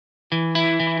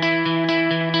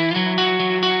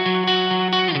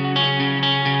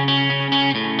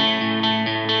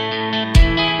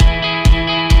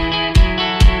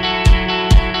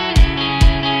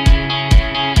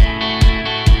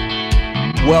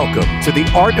Welcome to the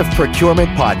Art of Procurement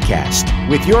podcast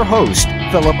with your host,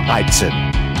 Philip Eidson.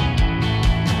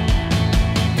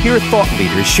 Here, thought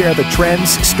leaders share the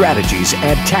trends, strategies,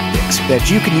 and tactics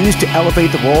that you can use to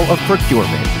elevate the role of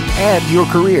procurement and your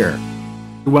career.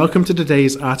 Welcome to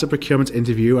today's Art of Procurement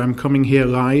interview. I'm coming here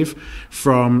live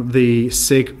from the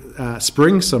SIG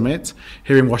Spring Summit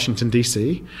here in Washington,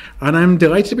 D.C. And I'm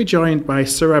delighted to be joined by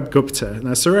Saurabh Gupta.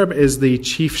 Now, Saurabh is the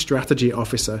Chief Strategy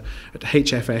Officer at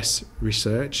HfS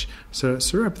Research. So,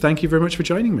 Saurabh, thank you very much for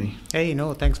joining me. Hey,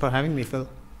 thanks for having me, Phil.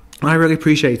 I really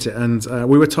appreciate it. And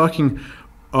we were talking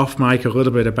off mic a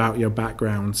little bit about your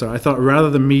background. So I thought rather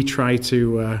than me try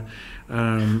to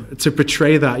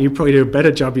portray that, you probably do a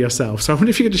better job yourself. So I wonder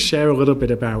if you could just share a little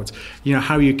bit about,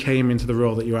 how you came into the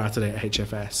role that you are today at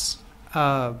HfS.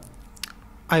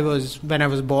 When I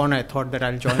was born, I thought that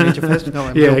I'll join HfS. No,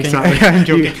 I'm yeah, joking. Exactly. I'm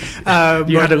joking.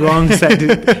 You had a long set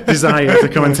desire to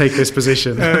come and take this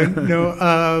position.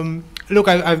 Look,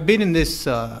 I've been in this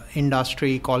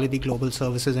industry, call it the global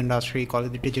services industry, call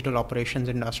it the digital operations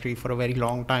industry for a very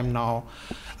long time now.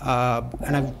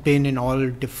 And I've been in all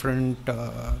different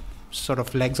sort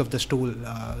of legs of the stool.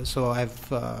 So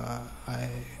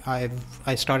I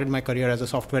started my career as a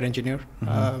software engineer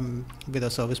with a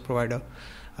service provider.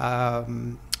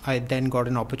 I then got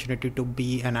an opportunity to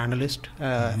be an analyst,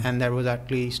 and there was at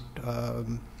least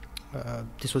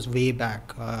this was way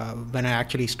back when I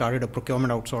actually started a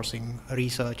procurement outsourcing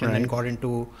research, and then got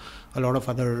into a lot of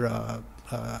other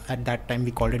at that time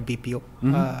we called it BPO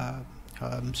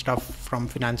stuff, from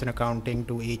finance and accounting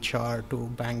to HR to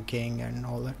banking and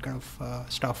all that kind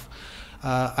of stuff.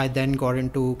 I then got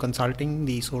into consulting,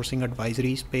 the sourcing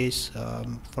advisory space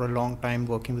for a long time,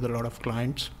 working with a lot of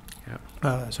clients.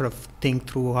 Sort of think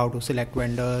through how to select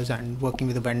vendors and working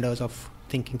with the vendors of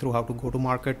thinking through how to go to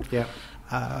market.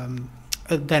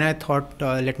 Then I thought,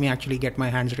 let me actually get my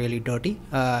hands really dirty.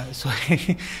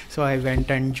 So I went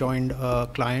and joined a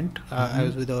client. I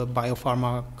was with a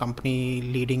biopharma company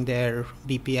leading their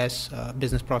BPS,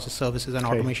 business process services and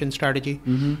automation strategy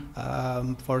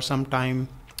for some time.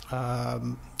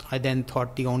 I then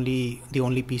thought the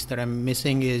only piece that I'm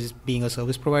missing is being a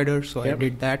service provider. So I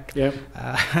did that.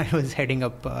 I was heading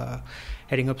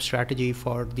up strategy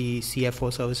for the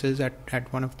CFO services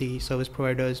at one of the service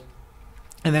providers.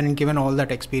 And then given all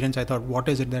that experience, I thought, what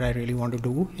is it that I really want to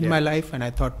do in my life? And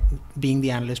I thought being the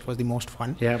analyst was the most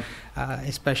fun,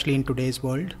 especially in today's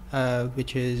world,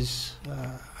 which is,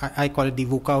 I call it the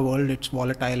VUCA world. It's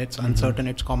volatile, it's uncertain,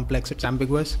 it's complex, it's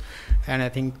ambiguous. And I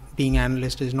think being an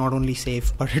analyst is not only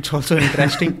safe, but it's also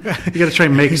interesting. You got to try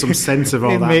and make some sense of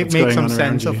all that. Make some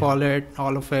sense of all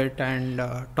of it, and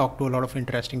talk to a lot of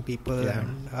interesting people.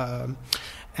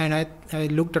 And I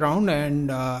looked around, and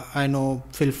I know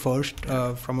Phil first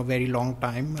from a very long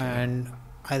time, and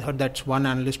I thought that's one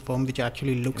analyst firm which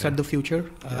actually looks at the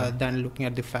future than looking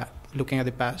at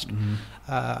the past.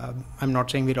 I'm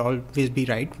not saying we'd always be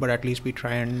right, but at least we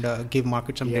try and give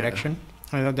market some direction.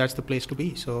 I thought that's the place to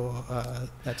be, so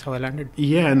that's how I landed.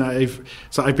 Yeah, and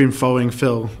I've been following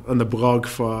Phil on the blog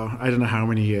for I don't know how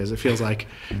many years. It feels like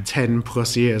 10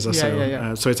 plus years or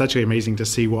so. So it's actually amazing to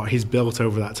see what he's built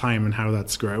over that time and how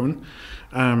that's grown.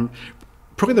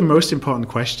 Probably the most important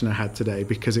question I had today,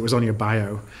 because it was on your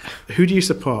bio. Who do you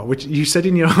support? Which you said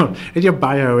in your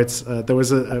bio, it's there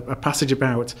was a passage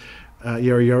about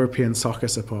you're a European soccer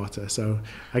supporter. So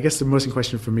I guess the most important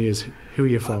question for me is, who are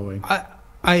you following?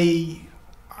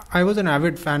 I was an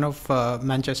avid fan of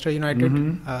Manchester United,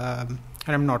 and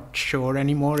I'm not sure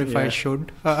anymore if I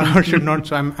should or should not.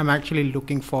 So I'm actually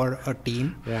looking for a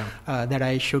team that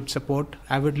I should support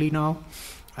avidly now.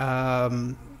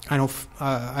 I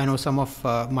know some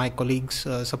of my colleagues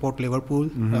support Liverpool,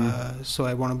 so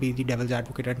I want to be the devil's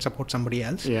advocate and support somebody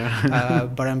else.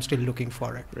 But I'm still looking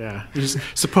for it. You just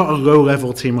support a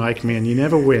low-level team like me, and you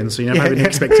never win, so you never have any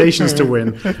expectations to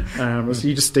win. So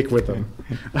you just stick with them.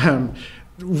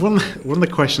 One of the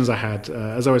questions I had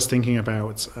as I was thinking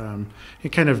about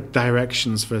kind of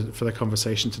directions for the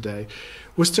conversation today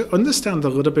was to understand a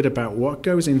little bit about what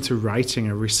goes into writing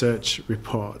a research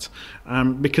report,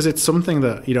 because it's something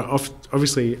that,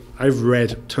 obviously I've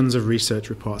read tons of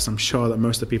research reports. I'm sure that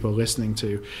most of the people listening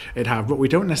to it have, but we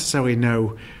don't necessarily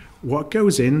know what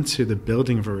goes into the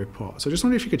building of a report. So I just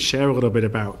wonder if you could share a little bit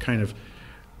about kind of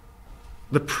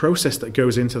the process that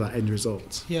goes into that end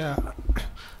result.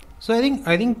 So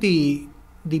I think the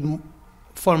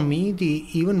for me, the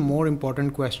even more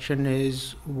important question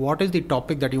is, what is the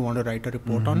topic that you want to write a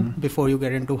report on before you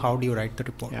get into how do you write the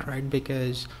report, right?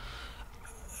 Because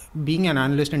being an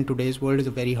analyst in today's world is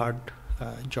a very hard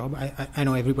job. I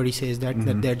know everybody says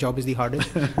that their job is the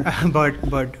hardest,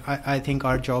 but I think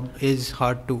our job is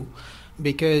hard too,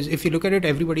 because if you look at it,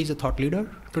 everybody's a thought leader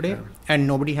today, and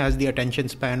nobody has the attention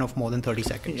span of more than 30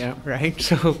 seconds, right?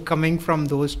 So coming from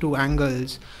those two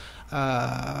angles,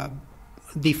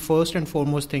 the first and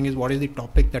foremost thing is what is the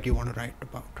topic that you want to write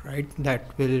about, right?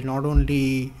 That will not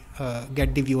only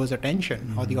get the viewer's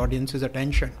attention or the audience's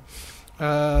attention,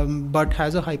 but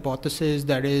has a hypothesis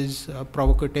that is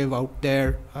provocative out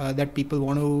there that people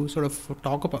want to sort of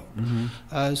talk about.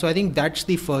 So I think that's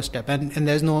the first step, and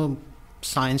there's no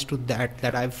science to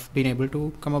that I've been able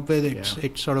to come up with.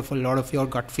 It's sort of a lot of your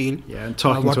gut feel. And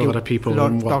talking to a lot of people.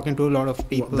 Talking to a lot of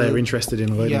people. What they're interested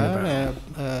in learning about.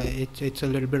 It's a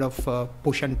little bit of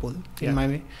push and pull in my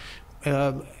way.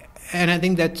 And I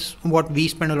think that's what we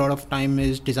spend a lot of time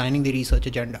is designing the research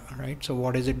agenda, right? So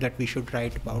what is it that we should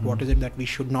write about? What is it that we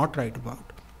should not write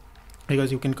about?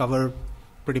 Because you can cover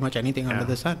pretty much anything under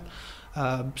the sun.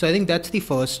 So I think that's the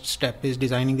first step, is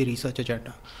designing the research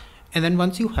agenda. And then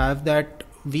once you have that,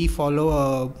 we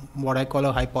follow what I call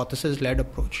a hypothesis-led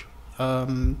approach.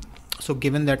 So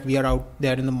given that we are out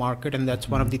there in the market, and that's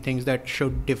one of the things that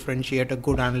should differentiate a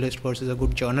good analyst versus a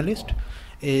good journalist,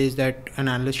 is that an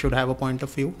analyst should have a point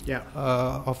of view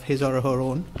of his or her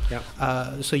own.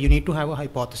 So you need to have a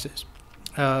hypothesis.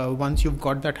 Once you've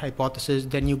got that hypothesis,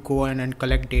 then you go in and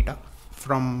collect data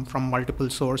from multiple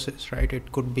sources, right?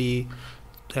 It could be,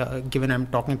 given I'm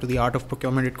talking to the art of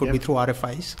procurement, it could be through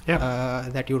RFIs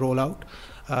that you roll out.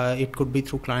 It could be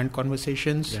through client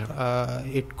conversations.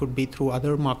 It could be through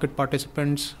other market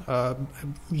participants.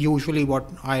 Usually what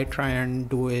I try and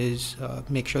do is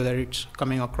make sure that it's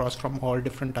coming across from all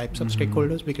different types of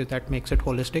stakeholders, because that makes it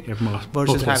holistic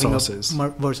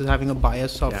versus having a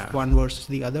bias of one versus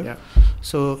the other.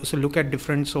 So look at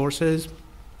different sources,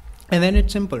 and then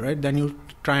it's simple, right? Then you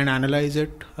try and analyze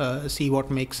it, see what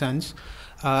makes sense.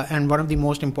 And one of the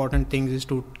most important things is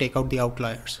to take out the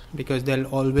outliers, because there'll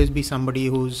always be somebody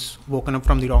who's woken up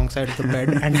from the wrong side of the bed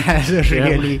and has a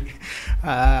really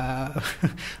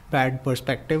bad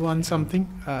perspective on something,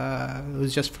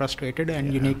 who's just frustrated,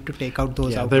 and you need to take out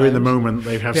those outliers. They're in the moment,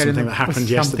 they have something that happened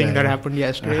yesterday. Something that happened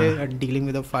yesterday, dealing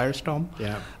with a firestorm.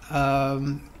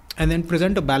 And then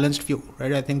present a balanced view,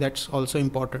 right? I think that's also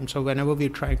important. So whenever we're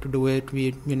trying to do it,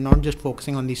 we're not just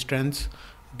focusing on the strengths,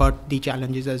 but the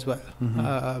challenges as well.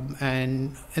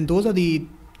 And those are the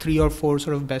 3 or 4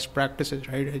 sort of best practices,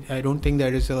 right? I don't think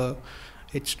there is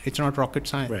it's not rocket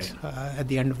science. At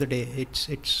the end of the day,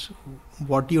 it's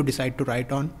what do you decide to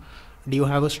write on? Do you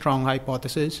have a strong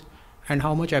hypothesis? And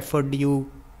how much effort do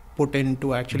you put in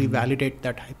to actually validate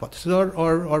that hypothesis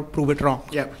or prove it wrong?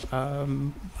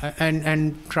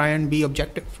 And try and be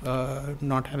objective,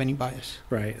 not have any bias.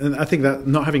 Right, and I think that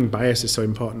not having bias is so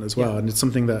important as well, and it's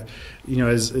something that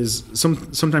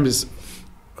sometimes it's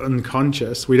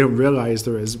unconscious. We don't realize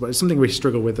there is, but it's something we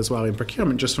struggle with as well in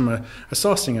procurement. Just from a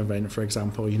sourcing event, for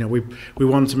example, we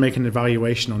want to make an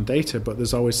evaluation on data, but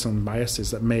there's always some biases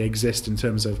that may exist in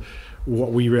terms of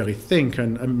what we really think,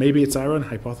 and maybe it's our own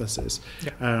hypothesis,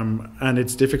 and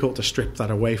it's difficult to strip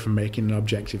that away from making an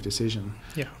objective decision.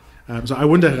 So I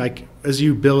wonder, as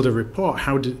you build a report,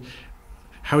 how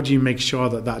do you make sure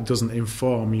that doesn't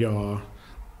inform your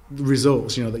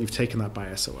results? That you've taken that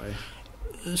bias away.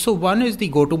 So one is the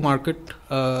go-to-market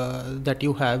that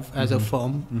you have as a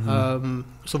firm.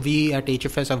 So we at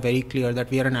HfS are very clear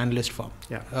that we are an analyst firm.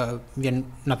 We are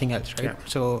nothing else, right?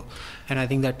 So, and I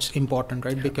think that's important,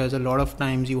 right? Because a lot of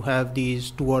times you have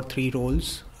these 2 or 3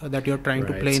 roles that you're trying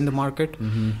to play in the market.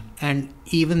 And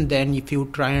even then, if you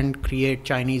try and create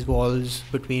Chinese walls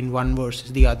between one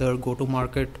versus the other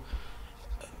go-to-market,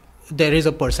 there is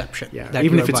a perception.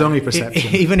 Even if it's only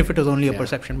perception. Even if it is only a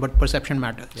perception, but perception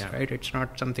matters, right? It's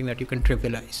not something that you can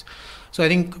trivialize. So I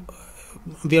think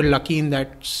we are lucky in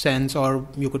that sense, or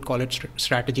you could call it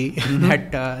strategy,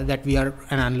 that we are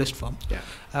an analyst firm.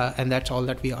 And that's all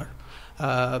that we are.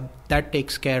 That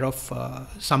takes care of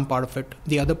some part of it.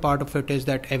 The other part of it is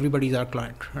that everybody is our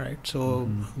client, right? So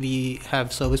we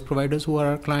have service providers who are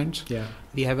our clients.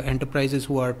 We have enterprises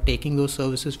who are taking those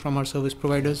services from our service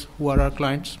providers who are our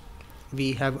clients.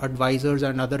 We have advisors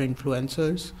and other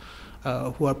influencers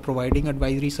who are providing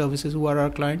advisory services who are our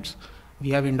clients.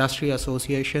 We have industry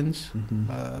associations,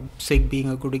 SIG being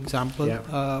a good example,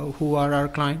 who are our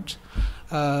clients.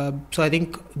 So I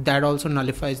think that also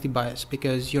nullifies the bias,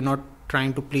 because you're not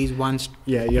trying to please one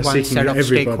set of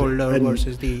stakeholder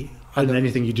versus the other. And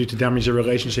anything you do to damage a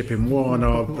relationship in one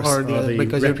or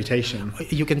the reputation.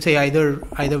 You can say either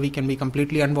we can be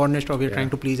completely unvarnished, or we're trying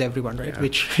to please everyone, right?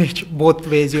 Which both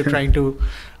ways you're trying to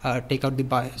take out the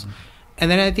bias. And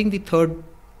then I think the third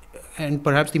and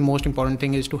perhaps the most important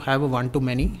thing is to have a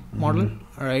one-to-many model,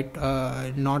 right?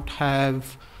 Not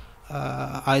have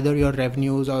either your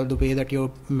revenues or the way that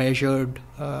you're measured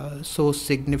so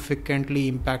significantly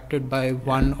impacted by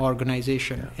one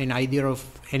organization in either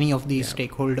of any of these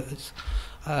stakeholders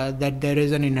that there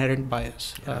is an inherent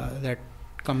bias that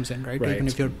comes in, right? Even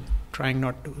if you're trying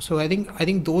not to. So I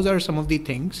think those are some of the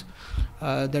things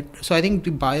so I think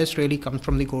the bias really comes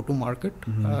from the go-to-market,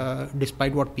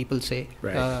 despite what people say.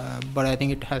 But I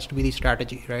think it has to be the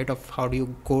strategy, right? Of how do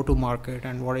you go to market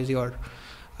and what is your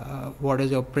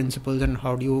principles and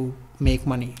how do you make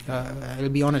money? I'll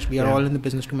be honest, we are all in the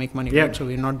business to make money, right? So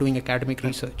we're not doing academic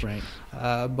research.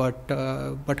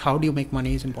 But how do you make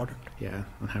money is important. Yeah,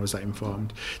 and how is that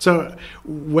informed? So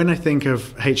when I think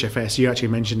of HFS, you actually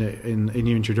mentioned it in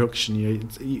your introduction.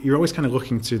 You're always kind of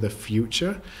looking to the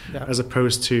future, as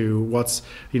opposed to what's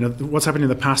happened in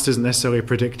the past isn't necessarily a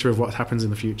predictor of what happens in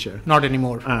the future. Not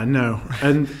anymore. No,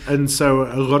 and so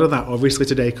a lot of that obviously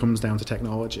today comes down to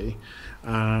technology.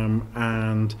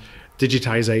 And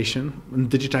digitization. And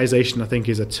digitization, I think,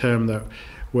 is a term that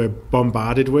we're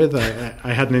bombarded with.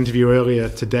 I had an interview earlier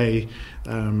today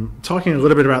talking a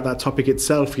little bit about that topic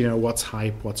itself, what's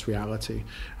hype, what's reality.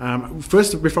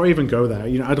 First, before I even go there,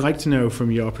 I'd like to know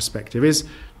from your perspective, is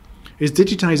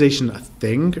digitization a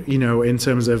thing, in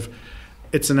terms of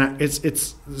it's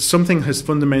something has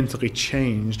fundamentally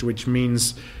changed, which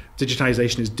means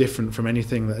digitization is different from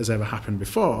anything that has ever happened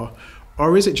before?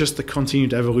 Or is it just the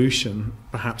continued evolution,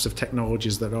 perhaps, of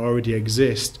technologies that already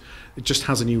exist? It just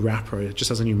has a new wrapper, it just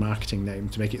has a new marketing name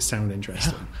to make it sound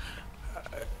interesting.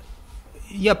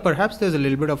 Yeah, perhaps there's a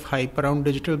little bit of hype around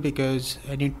digital because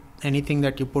anything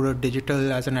that you put a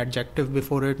digital as an adjective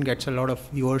before it gets a lot of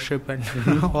viewership and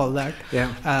all that.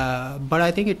 But I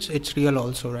think it's real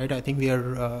also, right? I think we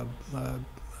are...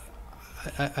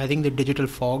 I think the digital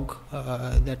fog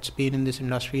that's been in this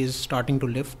industry is starting to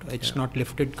lift. It's not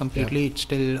lifted completely. It's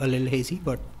still a little hazy,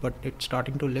 but it's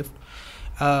starting to lift.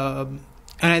 And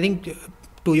I think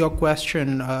to your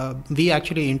question, we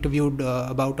actually interviewed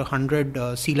about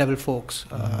 100 C-level folks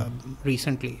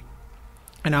recently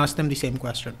and asked them the same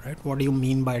question, right? What do you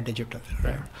mean by digital,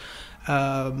 right?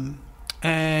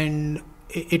 And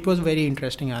it was a very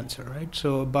interesting answer, right?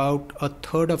 So about a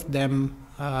third of them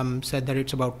said that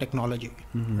it's about technology,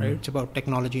 right? It's about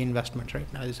technology investments, right?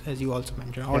 As you also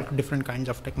mentioned, all different kinds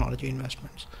of technology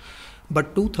investments.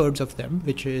 But 2/3 of them,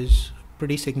 which is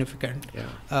pretty significant,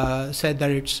 said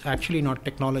that it's actually not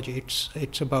technology.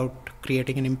 It's about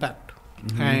creating an impact,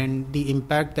 and the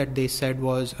impact that they said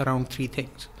was around 3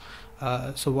 things.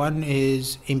 So one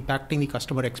is impacting the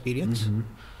customer experience.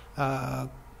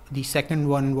 The second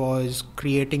one was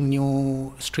creating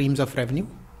new streams of revenue.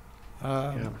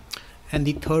 And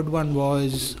the third one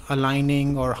was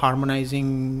aligning or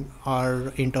harmonizing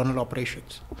our internal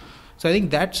operations. So I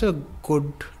think that's a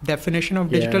good definition of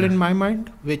digital in my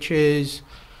mind, which is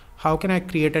how can I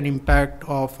create an impact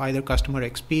of either customer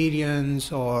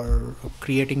experience or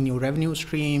creating new revenue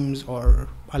streams or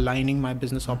aligning my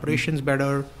business operations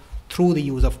better through the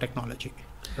use of technology,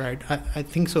 right? I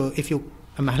think so. If you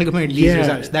amalgamate these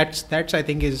results, that's I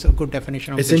think is a good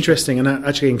definition of it's digital. Interesting and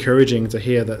actually encouraging to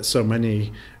hear that so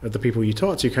many of the people you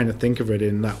talk to kind of think of it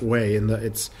in that way, and that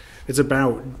it's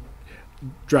about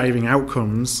driving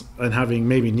outcomes and having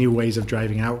maybe new ways of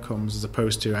driving outcomes as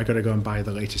opposed to I got to go and buy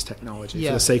the latest technology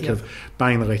for the sake of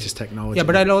buying the latest technology. Yeah,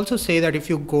 but I'll also say that if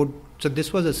you go, so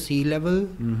this was a C-level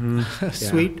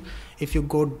suite. If you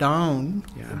go down,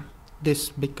 this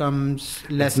becomes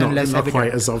less and less evident. Not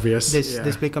quite as obvious.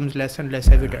 This becomes less and less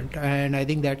evident, and I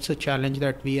think that's a challenge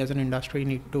that we as an industry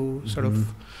need to sort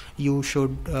of. You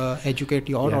should educate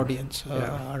your audience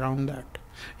around that.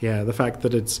 Yeah, the fact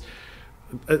that it's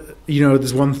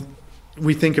there's one.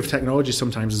 We think of technology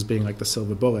sometimes as being like the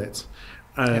silver bullet,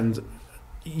 and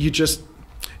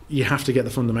you have to get the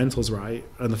fundamentals right,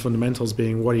 and the fundamentals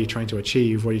being what are you trying to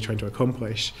achieve, what are you trying to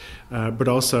accomplish, but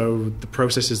also the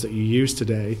processes that you use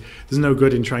today. There's no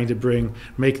good in trying to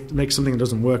make something that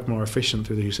doesn't work more efficient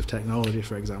through the use of technology,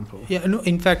 for example. Yeah, no.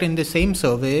 In fact, in the same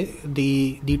survey,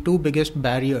 the 2 biggest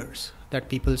barriers that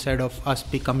people said of us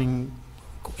becoming,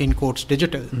 in quotes,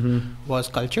 digital was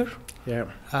culture,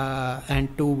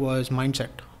 and 2 was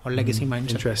mindset or legacy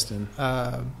mindset. Interesting.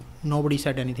 Nobody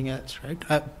said anything else, right?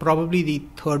 Probably the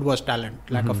third was talent,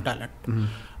 lack of talent.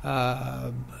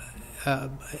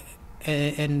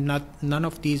 And none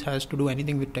of these has to do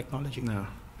anything with technology. No,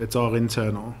 it's all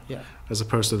internal, as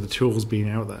opposed to the tools being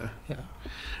out there.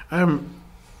 I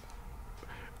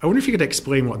wonder if you could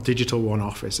explain what digital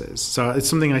OneOffice is. So it's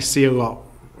something I see a lot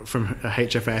from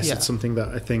HfS. It's something that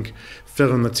I think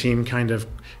Phil and the team kind of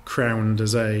crowned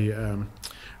as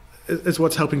it's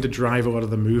what's helping to drive a lot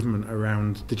of the movement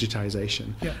around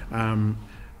digitization.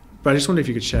 But I just wonder if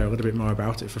you could share a little bit more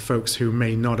about it for folks who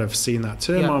may not have seen that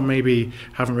term, or maybe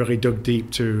haven't really dug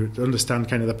deep to understand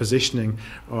kind of the positioning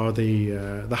or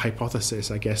the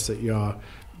hypothesis, I guess, that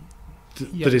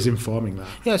that is informing that.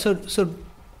 Yeah. So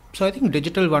I think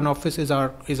digital OneOffice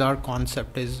is our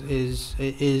concept. Is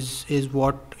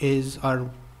what is our,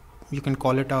 you can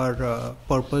call it our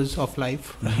purpose of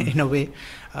life in a way,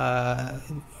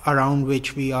 around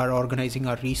which we are organizing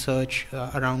our research,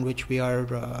 around which we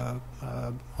are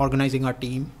organizing our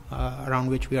team, around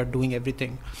which we are doing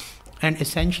everything. And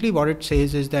essentially what it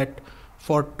says is that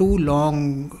for too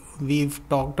long we've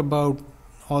talked about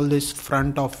all this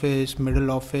front office, middle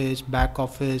office, back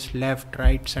office, left,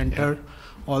 right, center,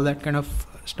 all that kind of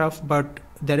stuff, but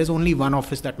there is only one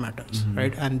office that matters,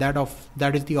 right? And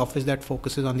that is the office that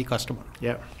focuses on the customer.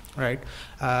 Yeah. Right.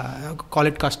 Call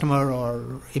it customer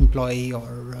or employee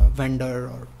or vendor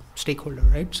or stakeholder,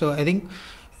 right? So I think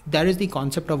that is the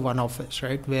concept of OneOffice,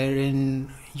 right?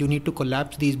 Wherein you need to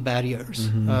collapse these barriers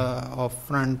of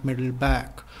front, middle,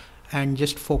 back, and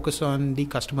just focus on the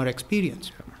customer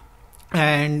experience.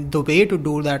 And the way to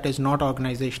do that is not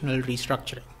organizational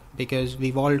restructuring, because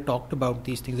we've all talked about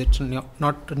these things. It's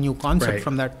not a new concept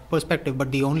from that perspective,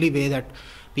 but the only way that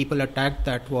people attacked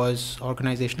that was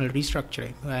organizational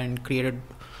restructuring and created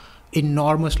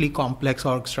enormously complex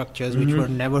org structures which were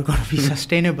never going to be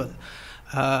sustainable.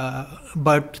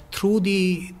 But through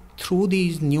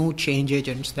these new change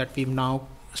agents that we've now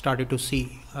started to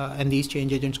see, and these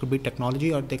change agents could be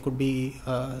technology or they could be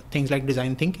things like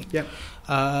design thinking.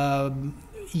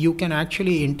 You can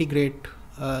actually integrate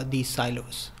these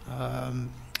silos.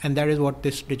 And that is what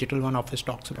this digital OneOffice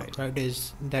talks about, right?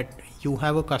 Is that you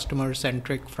have a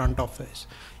customer-centric front office,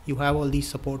 you have all these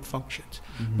support functions,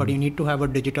 but you need to have a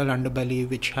digital underbelly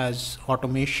which has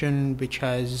automation, which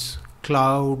has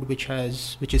cloud, which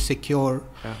is secure.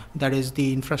 That is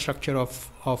the infrastructure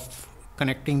of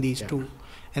connecting these two.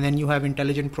 And then you have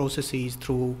intelligent processes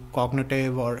through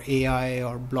cognitive or AI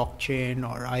or blockchain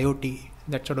or IoT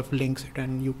that sort of links it,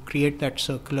 and you create that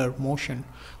circular motion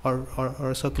or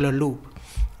a circular loop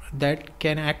that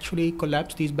can actually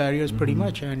collapse these barriers pretty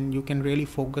much, and you can really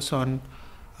focus on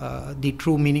the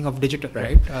true meaning of digital,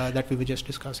 right? That we were just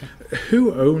discussing.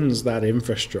 Who owns that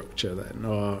infrastructure then?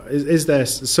 Or is there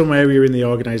some area in the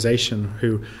organization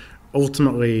who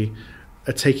ultimately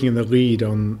are taking the lead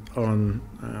on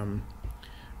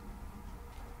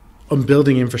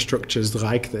building infrastructures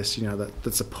like this,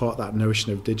 that support that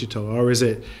notion of digital? Or is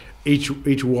it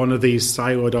each one of these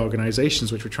siloed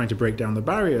organizations which we're trying to break down the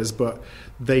barriers, but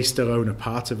they still own a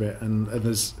part of it, and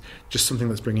there's just something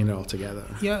that's bringing it all together?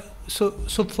 Yeah. So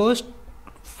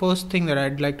first thing that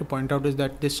I'd like to point out is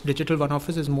that this digital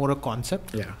OneOffice is more a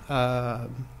concept.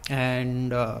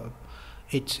 And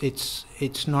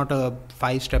it's not a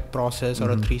 5-step process or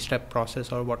a 3-step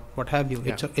process or what have you.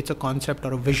 It's a concept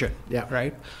or a vision,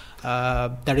 right?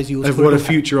 That is useful of what a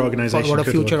future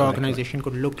organization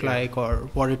could look like, or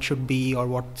what it should be, or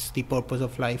what's the purpose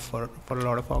of life for a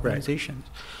lot of organizations.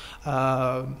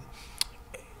 And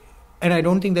I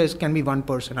don't think there can be one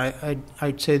person.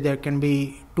 I'd say there can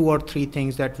be 2 or 3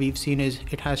 things that we've seen. Is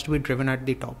it has to be driven at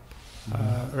the top,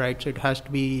 right? So it has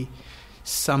to be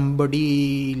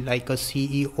somebody like a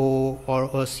CEO or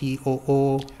a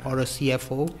COO or a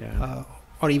CFO.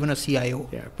 Or even a CIO.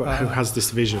 But who has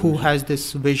this vision? Who has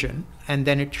this vision, and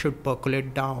then it should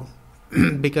percolate down.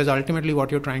 Because ultimately what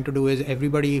you're trying to do is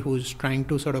everybody who's trying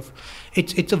to sort of...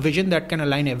 It's a vision that can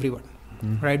align everyone,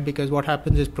 right? Because what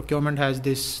happens is procurement has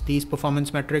these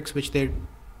performance metrics which they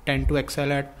tend to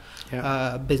excel at.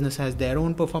 Business has their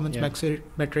own performance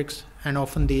metrics, and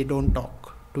often they don't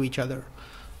talk to each other.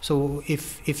 So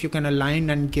if you can align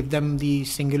and give them the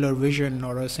singular vision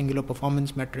or a singular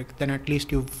performance metric, then at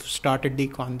least you've started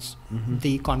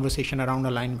the conversation around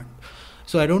alignment.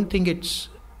 So I don't think it's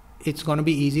going to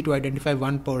be easy to identify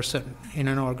one person in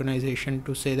an organization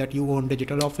to say that you own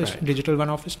digital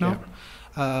OneOffice now.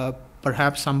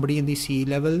 Perhaps somebody in the C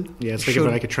level. It's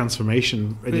like a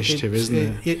transformation initiative, isn't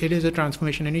it? It is a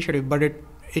transformation initiative, but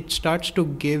it starts to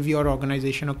give your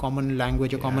organization a common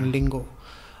language, a common lingo.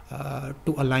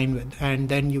 To align with, and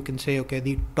then you can say, okay,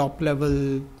 the top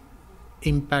level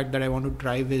impact that I want to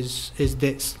drive is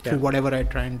this through whatever I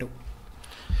try and do.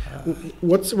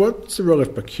 What's the role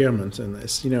of procurement in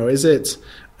this? Is it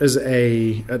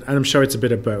and I'm sure it's a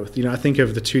bit of both. I think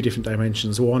of the 2 different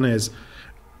dimensions. One is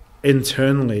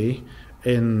internally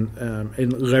in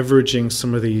leveraging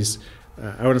some of these.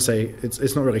 I want to say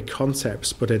it's not really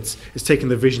concepts, but it's taking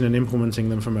the vision and implementing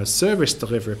them from a service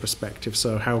delivery perspective.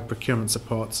 So how procurement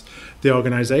supports the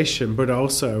organization, but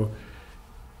also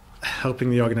helping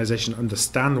the organization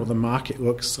understand what the market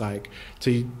looks like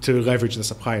to leverage the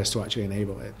suppliers to actually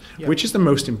enable it. Yeah. Which is the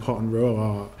most important role,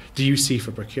 or do you see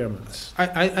for procurement?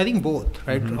 I think both,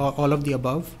 right? All of the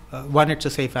above. One, it's a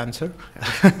safe answer,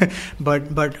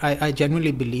 but I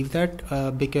genuinely believe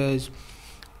that because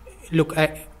look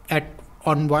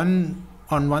on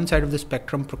one side of the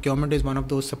spectrum, procurement is one of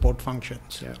those support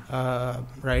functions,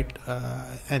 right?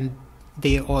 And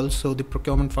the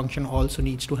procurement function also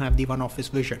needs to have the OneOffice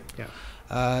vision.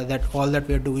 That all that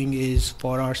we are doing is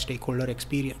for our stakeholder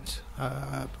experience.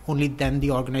 Only then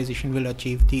the organization will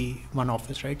achieve the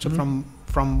OneOffice, right? So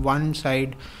from one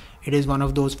side, it is one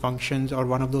of those functions or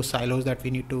one of those silos that we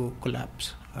need to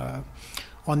collapse.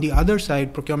 On the other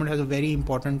side, procurement has a very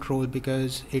important role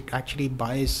because it actually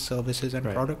buys services and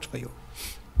products for you.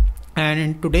 And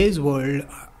in today's world,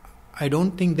 I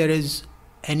don't think there is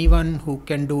anyone who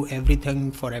can do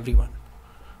everything for everyone,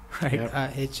 right?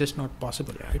 It's just not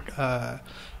possible, right?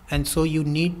 And so you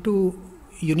need to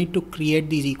create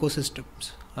these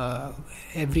ecosystems.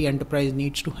 Every enterprise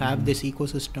needs to have this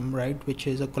ecosystem, right? Which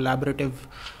is a collaborative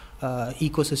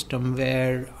ecosystem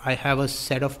where I have a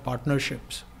set of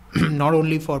partnerships, not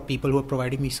only for people who are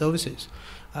providing me services,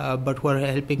 but who are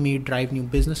helping me drive new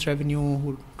business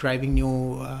revenue, driving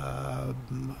new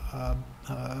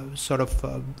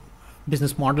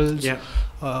business models,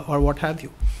 or what have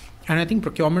you. And I think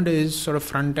procurement is sort of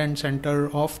front and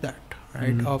center of that,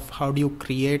 right? Of how do you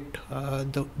create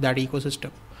that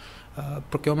ecosystem.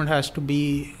 Procurement has to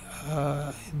be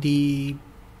the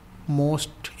most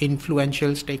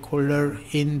influential stakeholder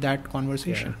in that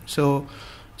conversation. So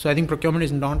I think procurement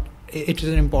is not, it is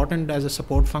important as a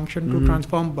support function to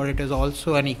transform, but it is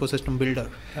also an ecosystem builder,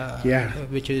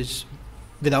 which is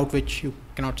without which you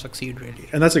cannot succeed, really.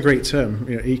 And that's a great term,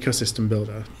 ecosystem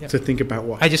builder, to think about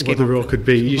what the role could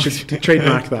be. You should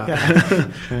trademark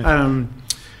that.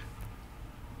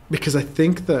 Because I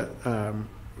think that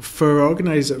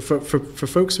for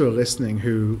folks who are listening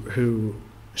who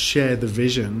share the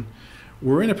vision,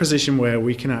 we're in a position where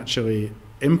we can actually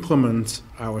implement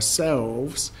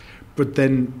ourselves, but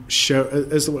then show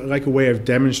as like a way of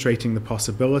demonstrating the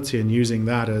possibility and using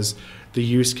that as the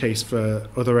use case for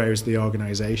other areas of the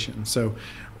organization. So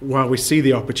while we see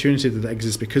the opportunity that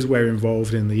exists because we're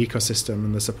involved in the ecosystem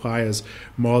and the suppliers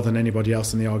more than anybody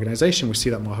else in the organization, we see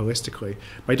that more holistically.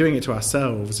 By doing it to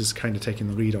ourselves is kind of taking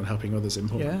the lead on helping others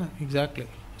implement. Yeah, exactly.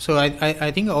 So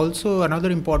I think also another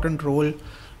important role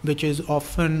which is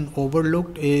often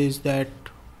overlooked is that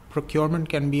procurement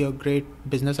can be a great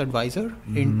business advisor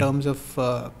in terms of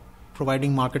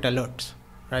providing market alerts,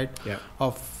 right?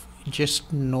 Of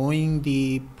just knowing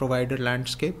the provider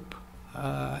landscape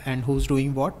and who's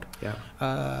doing what.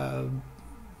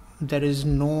 There is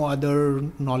no other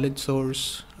knowledge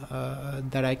source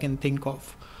that I can think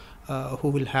of who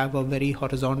will have a very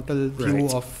horizontal view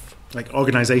of like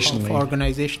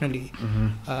organizationally.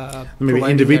 Maybe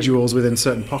individuals within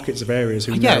certain pockets of areas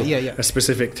who know a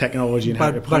specific technology and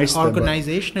how to price them.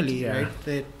 Organizationally,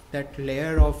 right? That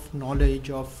layer of knowledge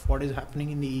of what is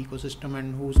happening in the ecosystem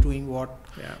and who's doing what,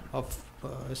 of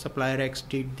supplier X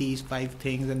did these 5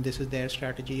 things and this is their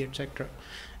strategy, etc.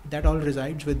 That all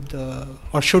resides with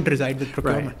or should reside with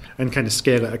procurement. Right. And kind of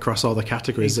scale it across all the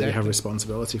categories that you have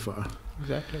responsibility for.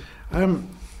 Exactly.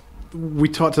 We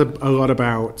talked a lot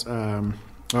about,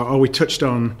 or we touched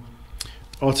on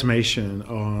automation,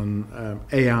 on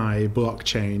AI,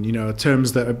 blockchain,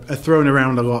 terms that are thrown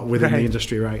around a lot within the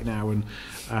industry right now. And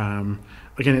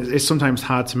again, it's sometimes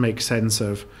hard to make sense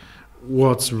of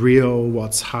what's real,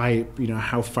 what's hype,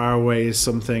 how far away is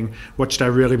something, what should I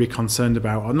really be concerned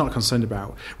about or not concerned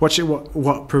about,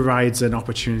 what provides an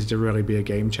opportunity to really be a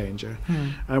game changer.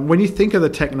 When you think of the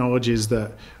technologies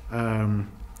that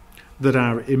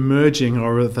are emerging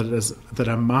or that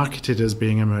are marketed as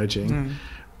being emerging,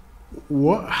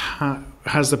 what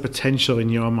has the potential in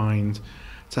your mind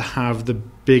to have the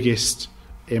biggest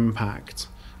impact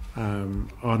on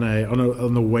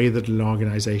the way that an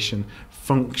organization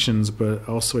functions, but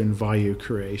also in value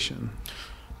creation?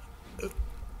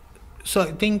 So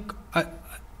I think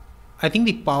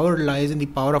the power lies in the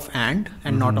power of and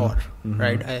not or,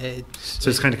 right? So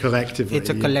it's kind of collectively. It's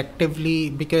a collectively,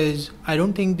 because I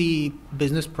don't think the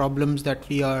business problems that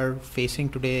we are facing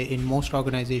today in most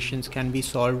organizations can be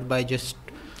solved by just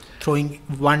throwing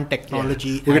one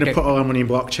technology. We're going to put all our money in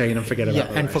blockchain and forget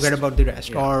about the rest. Forget about the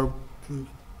rest. Or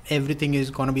everything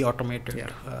is going to be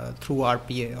automated through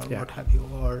RPA or what have you,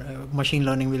 or machine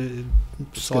learning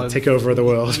will take over the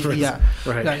world.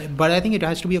 Right. But I think it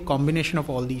has to be a combination of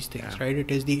all these things, right?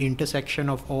 It is the intersection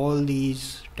of all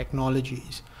these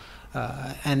technologies,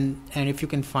 and if you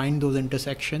can find those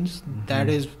intersections, that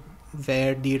is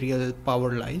where the real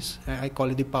power lies. I call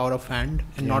it the power of and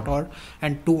not or.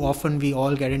 And too often we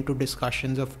all get into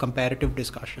discussions of comparative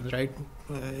discussions, right?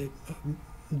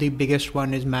 The biggest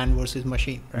one is man versus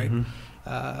machine, right?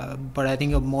 But I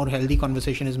think a more healthy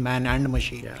conversation is man and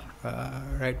machine,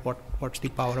 right? What's the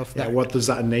power of that? What does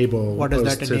that enable? What does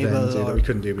that enable that we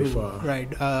couldn't do before? Right.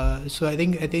 So I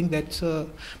think that's,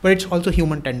 but it's also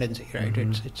human tendency, right?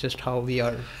 It's just how we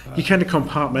are. You kind of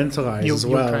compartmentalize as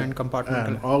well. You try and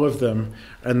compartmentalize all of them,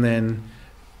 and then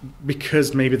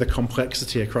because maybe the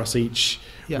complexity across each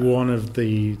one of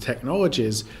the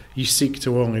technologies, you seek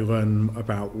to only learn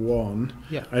about one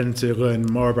and to learn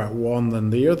more about one than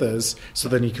the others, so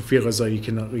then you can feel as though you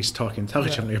can at least talk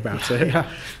intelligently about it,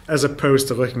 as opposed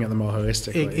to looking at them more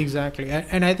holistically. Exactly.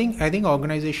 And I think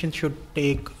organizations should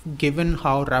take, given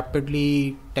how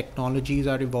rapidly technologies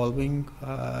are evolving,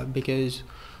 because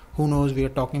who knows, we are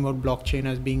talking about blockchain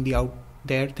as being the out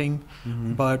there thing,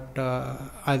 but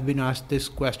I've been asked this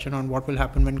question on what will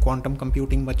happen when quantum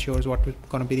computing matures, what is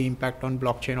going to be the impact on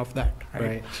blockchain of that,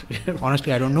 right?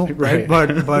 Honestly, I don't know, right? But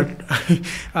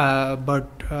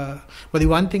the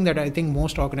one thing that I think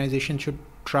most organizations should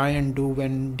try and do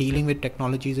when dealing with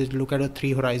technologies is look at a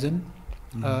 3 horizon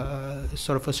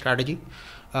sort of a strategy.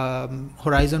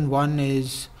 Horizon 1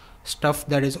 is stuff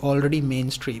that is already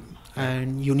mainstream,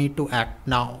 and you need to act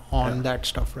now on that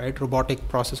stuff, right? Robotic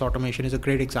process automation is a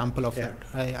great example of that.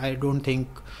 I don't think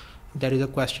there is a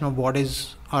question of what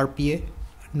is RPA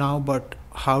now, but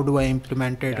how do I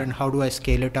implement it and how do I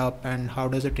scale it up and how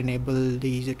does it enable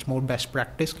these? It's more best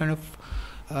practice kind of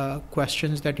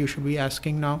questions that you should be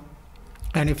asking now.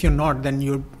 And if you're not, then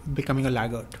you're becoming a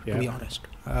laggard, to be honest.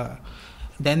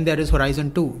 Then there is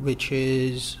Horizon 2, which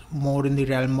is more in the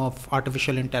realm of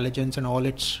artificial intelligence and all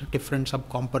its different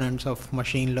subcomponents of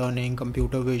machine learning,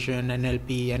 computer vision,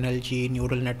 NLP, NLG,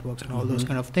 neural networks, and all those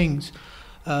kind of things.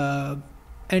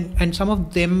 And some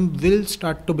of them will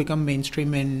start to become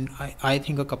mainstream in, I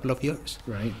think, a couple of years.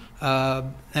 Right.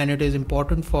 And it is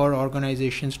important for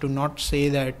organizations to not say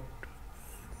that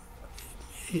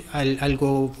I'll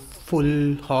go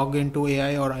full hog into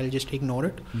AI or I'll just ignore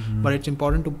it. But it's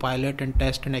important to pilot and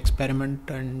test and experiment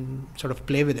and sort of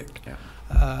play with it.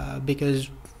 Because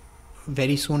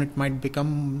very soon it might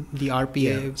become the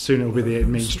RPA. Sooner with the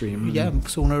mainstream.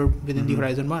 Sooner within the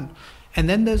Horizon 1. And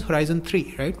then there's Horizon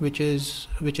 3, right, which is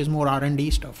more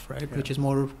R&D stuff, right, which is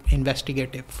more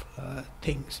investigative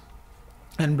things.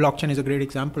 And blockchain is a great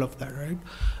example of that, right,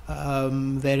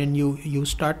 wherein you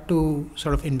start to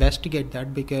sort of investigate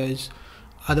that, because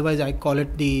otherwise I call it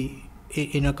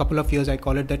in a couple of years, I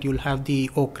call it that you'll have the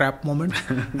oh crap moment.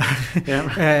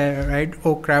 Right?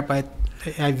 Oh crap, I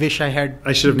wish I had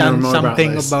done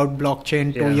something about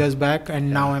blockchain 2 years back,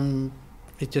 and now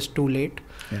it's just too late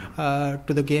to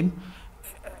the game.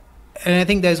 And I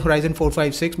think there's Horizon 4,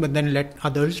 5, 6, but then let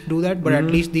others do that. But at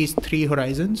least these 3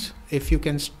 horizons, if you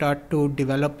can start to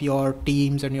develop your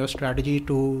teams and your strategy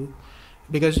to,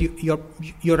 because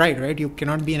you're right? You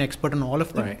cannot be an expert on all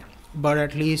of them, but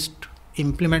at least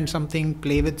implement something,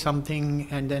 play with something,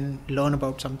 and then learn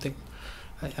about something.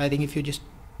 I think if you just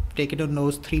take it on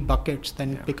those 3 buckets,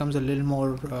 then it becomes a little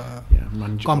more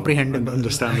comprehensible,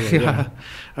 understandable.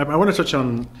 I want to touch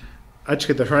on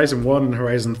actually the Horizon 1 and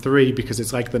Horizon 3, because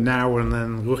it's like the now and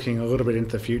then looking a little bit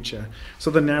into the future. So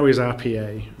the now is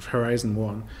RPA, Horizon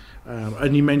 1.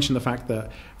 And you mentioned the fact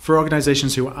that for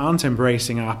organizations who aren't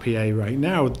embracing RPA right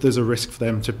now, there's a risk for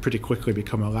them to pretty quickly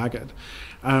become a laggard.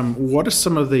 What are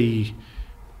some of the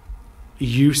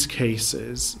use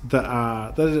cases that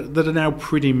are now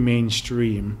pretty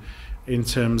mainstream in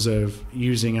terms of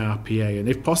using RPA, and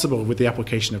if possible with the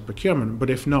application of procurement,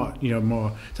 but if not,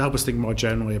 more to help us think more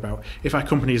generally about, if our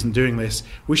company isn't doing this,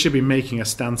 we should be making a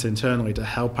stance internally to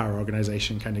help our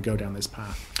organization kind of go down this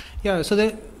path. So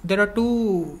there are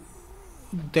two.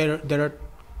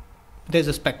 There's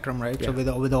a spectrum, right? So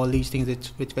with all these things,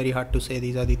 it's very hard to say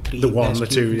these are the 3. The 1, the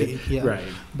 2, right?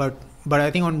 But I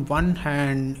think on one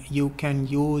hand, you can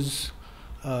use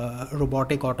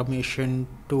robotic automation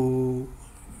to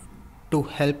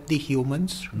help the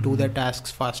humans do their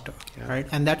tasks faster, right?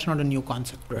 And that's not a new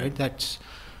concept, right? That's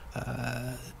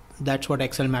what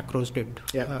Excel macros did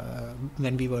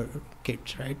when we were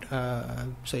kids, right?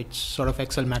 So it's sort of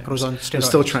Excel macros on steroids. I'm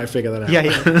still trying to figure that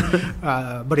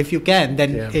out. But if you can,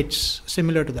 then it's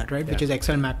similar to that, right? Which is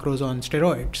Excel macros on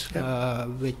steroids,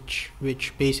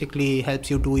 which basically helps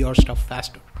you do your stuff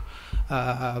faster,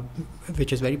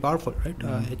 which is very powerful, right?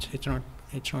 It's not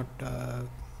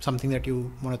something that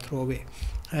you want to throw away.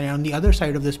 And on the other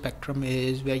side of the spectrum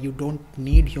is where you don't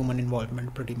need human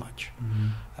involvement pretty much,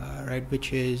 right?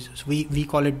 Which is, so we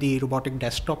call it the robotic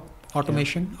desktop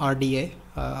automation, RDA,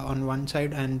 on one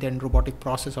side, and then robotic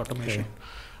process automation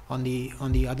on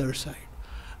the other side.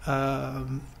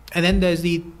 And then there's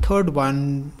the third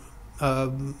one,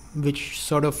 which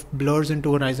sort of blurs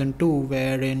into Horizon 2,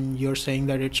 wherein you're saying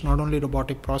that it's not only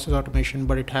robotic process automation,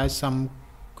 but it has some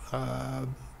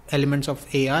elements of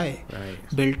AI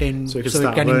built in, so it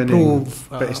can improve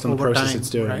based on over the process time, it's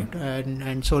doing. right?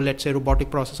 And so let's say robotic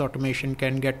process automation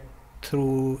can get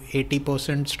through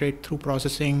 80% straight through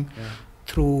processing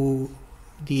through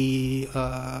the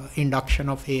induction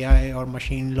of AI or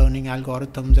machine learning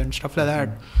algorithms and stuff like that.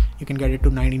 You can get it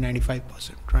to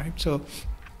 90-95%, right? So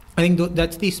I think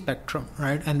that's the spectrum,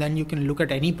 right? And then you can look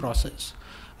at any process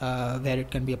where it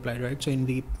can be applied, right? So in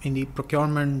the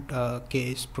procurement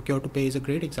case, procure to pay is a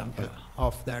great example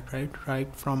of that, right?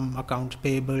 Right from accounts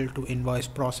payable to invoice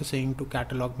processing to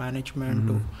catalog management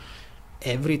to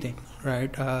everything,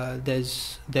 right?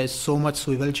 There's so much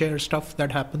swivel chair stuff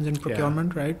that happens in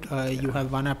procurement, right? You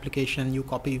have one application, you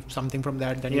copy something from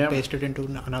that, then you paste it into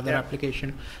another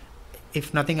application.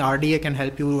 If nothing, RDA can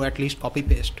help you at least copy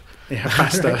paste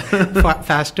faster,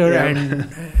 faster,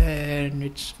 and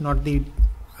it's not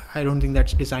I don't think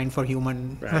that's designed for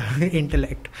human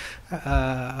intellect.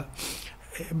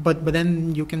 But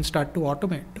then you can start to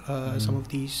automate some of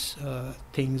these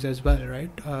things as well,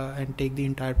 right? And take the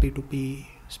entire P2P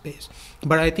space.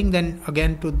 But I think then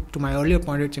again to my earlier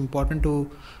point, it's important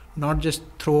to not just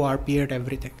throw RPA at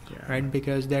everything, right?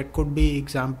 Because there could be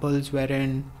examples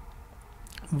wherein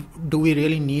do we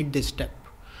really need this step,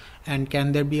 and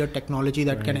can there be a technology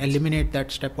that can eliminate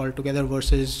that step altogether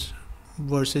versus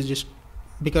just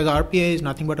because RPA is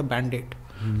nothing but a band-aid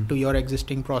to your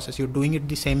existing process. You're doing it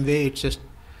the same way, it's just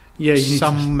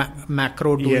some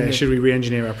macro doing it. Should we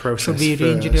re-engineer our process? Should we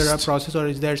re-engineer our process, or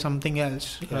is there something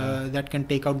else that can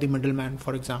take out the middleman,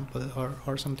 for example,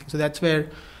 or something? So that's where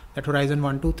that Horizon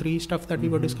 1, 2, 3 stuff that we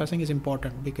were discussing is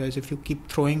important, because if you keep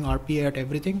throwing RPA at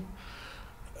everything,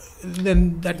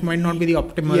 then that might not be the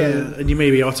optimal. Yeah, and you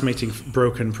may be automating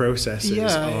broken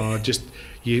processes, or just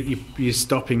you're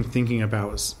stopping thinking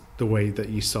about the way that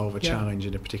you solve a challenge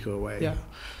in a particular way. Yeah,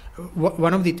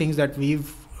 one of the things that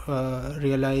we've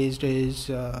realized is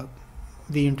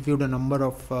we interviewed a number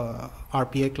of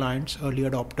RPA clients, early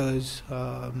adopters,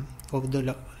 over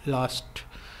the last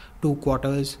 2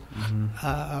 quarters,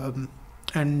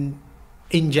 and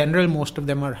in general, most of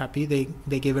them are happy.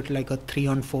 They gave it like a 3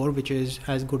 on 4, which is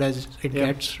as good as it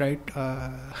gets, right?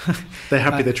 They're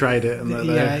happy they tried it.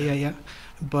 And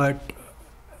But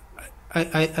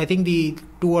I think the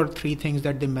 2 or 3 things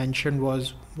that they mentioned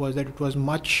was that it was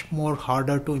much more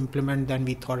harder to implement than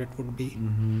we thought it would be.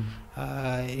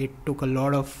 It took a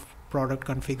lot of product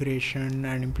configuration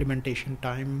and implementation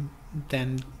time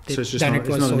than it was. It's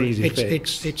not an easy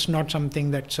fix. It's not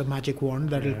something that's a magic wand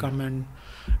that will come and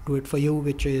do it for you,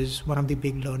 which is one of the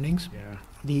big learnings.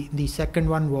 The second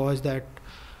one was that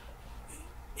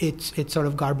it's sort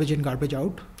of garbage in, garbage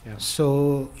out.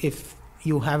 So if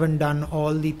you haven't done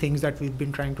all the things that we've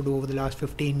been trying to do over the last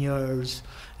 15 years,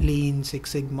 Lean,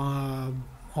 Six Sigma,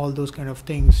 all those kind of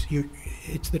things,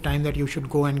 it's the time that you should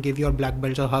go and give your black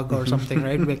belts a hug or something,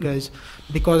 right? Because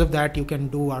of that, you can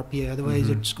do RPA. Otherwise,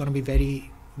 it's going to be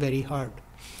very, very hard.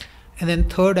 And then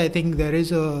third, I think there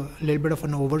is a little bit of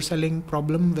an overselling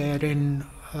problem wherein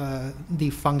the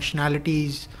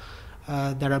functionalities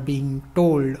that are being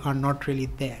told are not really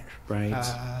there. Right.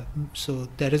 So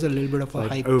there is a little bit of a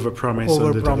hype,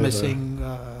 overpromising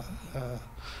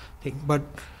thing. But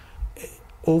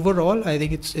overall, I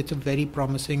think it's a very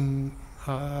promising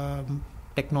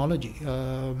technology.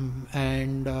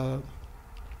 And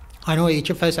I know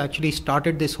HfS actually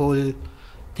started this whole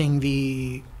thing.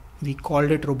 We called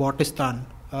it Robotistan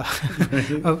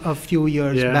a few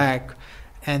years back,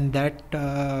 and that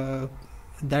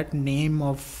name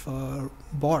of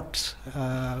bots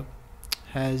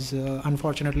has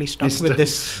unfortunately stuck with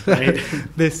this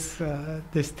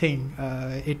this thing.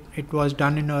 It was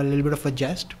done in a little bit of a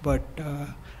jest, but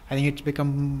I think it's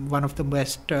become one of the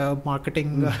best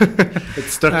marketing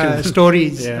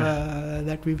stories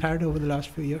that we've had over the last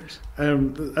few years.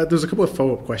 There's a couple of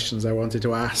follow-up questions I wanted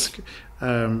to ask.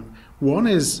 One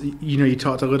is, you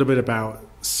talked a little bit about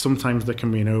sometimes there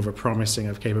can be an over-promising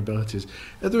of capabilities.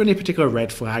 Are there any particular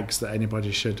red flags that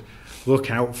anybody should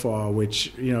look out for,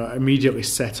 which immediately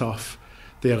set off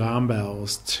the alarm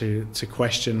bells to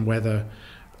question whether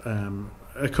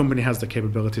a company has the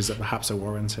capabilities that perhaps are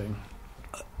warranting?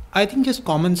 I think just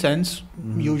common sense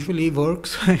usually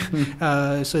works.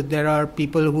 So there are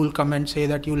people who will come and say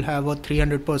that you'll have a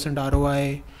 300%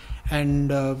 ROI and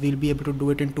we'll be able to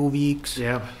do it in 2 weeks,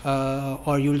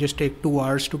 or you'll just take 2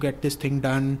 hours to get this thing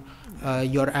done.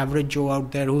 Your average Joe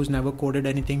out there who's never coded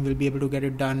anything will be able to get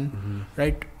it done,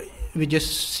 right? It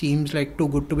just seems like too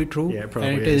good to be true. Yeah, probably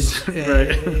and it is.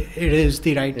 It is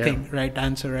the right thing, right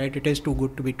answer, right? It is too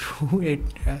good to be true.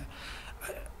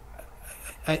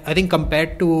 I think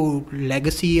compared to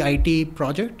legacy IT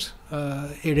projects,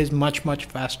 it is much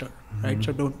faster, right?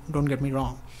 So don't get me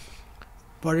wrong,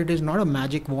 but it is not a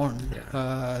magic wand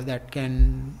that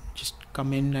can just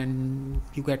come in and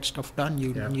you get stuff done.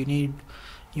 You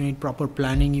need proper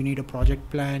planning, you need a project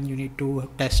plan, you need to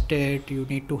test it, you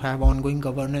need to have ongoing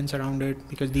governance around it,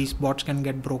 because these bots can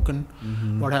get broken.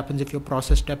 What happens if your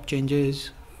process step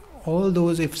changes? All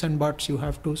those ifs and buts you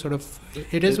have to sort of...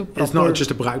 It's not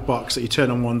just a black box that you turn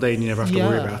on one day and you never have to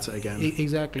worry about it again.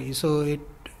 Exactly. So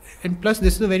and plus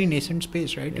this is a very nascent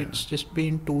space, right? Yeah. It's just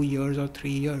been 2 years or 3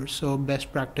 years, so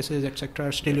best practices, etc.,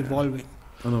 are still evolving.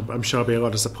 I'm sure there'll be a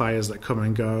lot of suppliers that come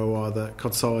and go or that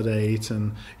consolidate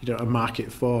and a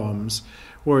market forms,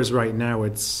 whereas right now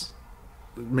it's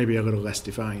maybe a little less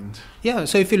defined. Yeah,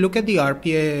 so if you look at the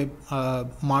RPA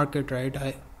market,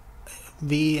 right,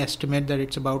 we estimate that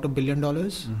it's about $1 billion,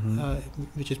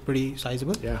 which is pretty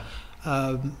sizable. Yeah.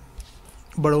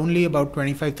 But only about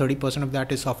 25-30% of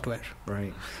that is software.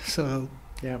 Right. So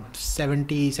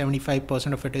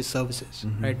 70-75% of it is services,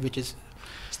 right, which is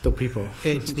still people.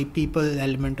 It's the people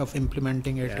element of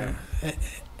implementing it.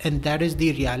 And that is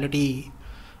the reality,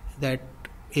 that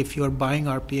if you're buying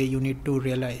RPA, you need to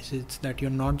realize it's that you're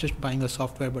not just buying a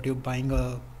software, but you're buying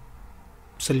a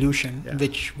solution,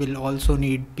 which will also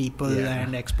need people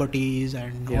and expertise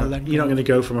and all that. You're not going to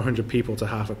go from 100 people to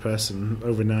half a person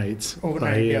overnight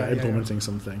by implementing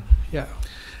something. Yeah.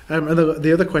 And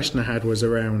the other question I had was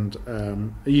around,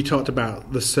 you talked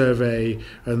about the survey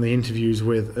and the interviews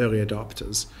with early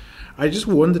adopters. I just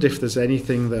wondered if there's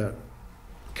anything that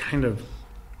kind of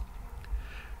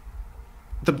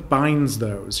that binds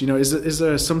those. Is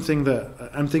there something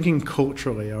that, I'm thinking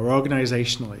culturally or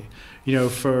organizationally,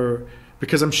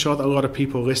 because I'm sure that a lot of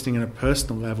people listening on a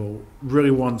personal level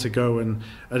really want to go and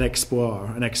explore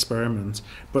and experiment,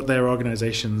 but their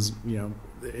organizations,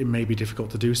 it may be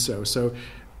difficult to do so. So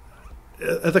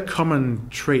are there common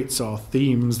traits or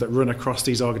themes that run across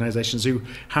these organizations who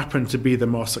happen to be the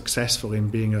more successful in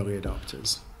being early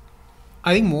adopters?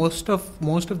 I think most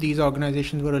of these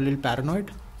organizations were a little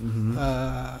paranoid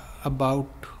about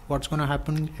what's going to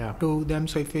happen to them.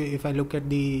 So if I look at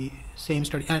the same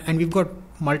study, and we've got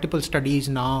multiple studies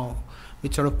now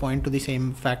which sort of point to the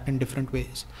same fact in different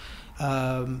ways.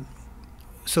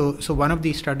 So one of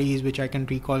these studies which I can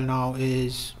recall now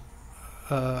is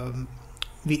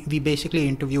we basically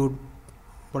interviewed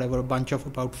a bunch of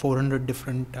about 400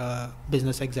 different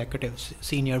business executives,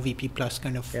 senior VP plus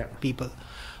kind of people.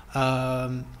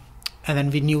 And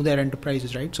then we knew their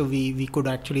enterprises, right? So we could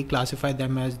actually classify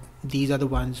them as these are the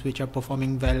ones which are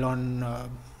performing well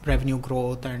on revenue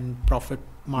growth and profit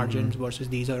margins versus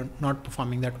these are not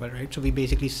performing that well, right? So we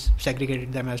basically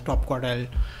segregated them as top quartile,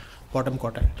 bottom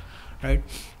quartile, right?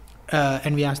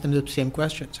 And we asked them the same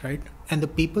questions, right? And the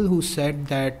people who said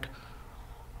that,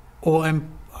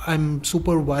 I'm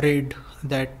super worried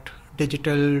that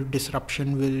digital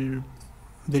disruption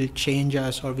will change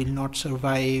us or will not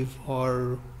survive,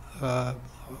 or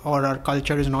our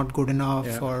culture is not good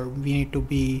enough, or we need to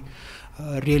be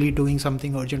really doing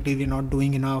something urgently, we're not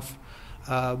doing enough,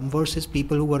 versus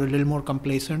people who were a little more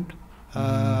complacent,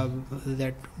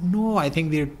 that no, I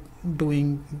think we're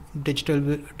doing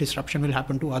digital disruption will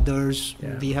happen to others,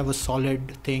 we have a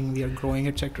solid thing, we are growing,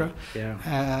 etc.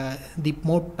 The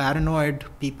more paranoid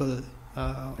people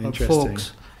or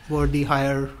folks were the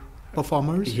higher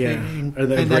performers. And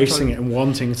they're embracing it and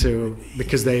wanting to,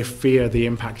 because they fear the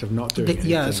impact of not doing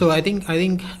it. So I think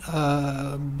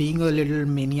being a little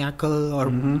maniacal or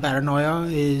paranoia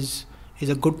is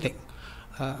a good thing.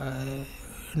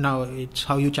 Now it's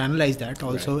how you channelize that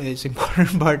also is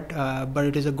important, but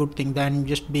it is a good thing than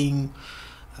just being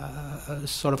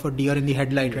sort of a deer in the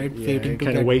headlight, right?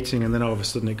 Kind of waiting, and then all of a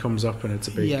sudden it comes up and it's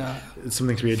a big, it's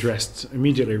something to be addressed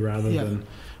immediately rather than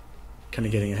kind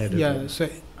of getting ahead of it. So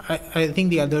I think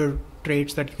the other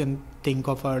traits that you can think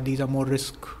of are these are more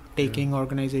risk-taking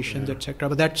organizations, etc.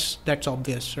 But that's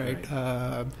obvious, right?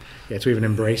 To even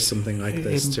embrace something like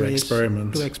this, to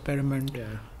experiment.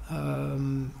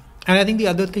 And I think the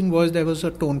other thing was there was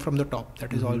a tone from the top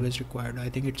that is always required. I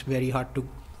think it's very hard to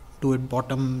do it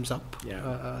bottoms up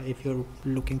if you're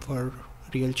looking for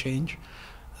real change.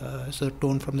 So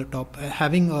tone from the top,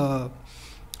 having a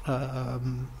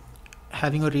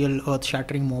real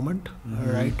earth-shattering moment,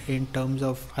 right? In terms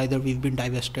of either we've been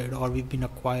divested or we've been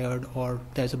acquired or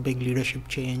there's a big leadership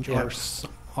change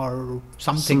or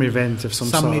something. Some event of some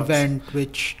sort. Some event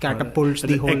which catapults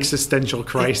the whole... existential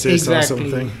crisis or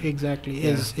something. Exactly.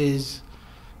 Is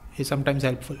sometimes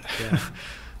helpful. Yeah.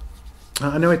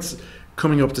 I know it's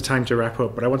coming up to time to wrap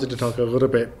up, but I wanted to talk a little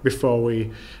bit before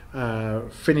we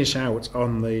finish out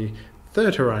on the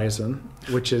third horizon,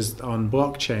 which is on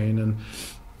blockchain. And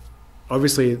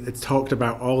obviously it's talked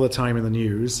about all the time in the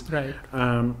news. Right.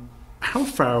 How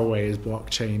far away is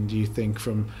blockchain, do you think,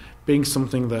 from being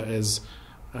something that is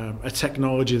a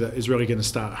technology that is really going to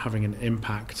start having an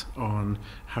impact on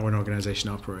how an organization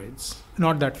operates?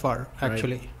 Not that far,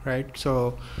 actually, right?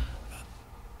 So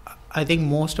I think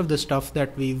most of the stuff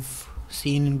that we've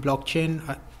seen in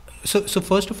blockchain... So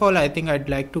first of all, I think I'd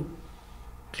like to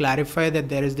clarify that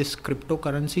there is this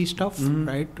cryptocurrency stuff,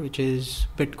 right? Which is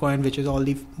Bitcoin, which is all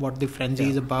what the frenzy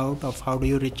is about, of how do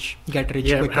you get rich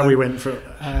quicker. How we went from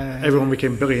everyone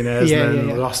became billionaires and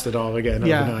then lost it all again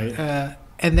overnight.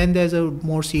 And then there's a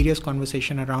more serious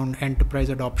conversation around enterprise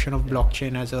adoption of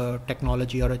blockchain as a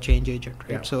technology or a change agent,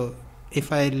 right? Yeah. So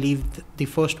if I leave the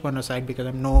first one aside, because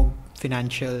I'm no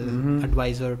financial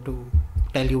advisor to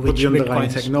tell you which the underlying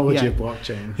Bitcoins, technology of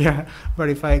blockchain. Yeah, but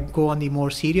if I go on the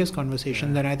more serious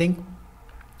conversation, then I think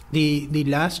the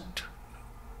last...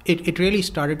 It really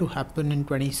started to happen in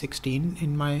 2016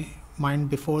 in my mind.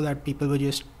 Before that, people were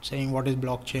just saying what is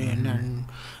blockchain and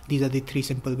these are the 3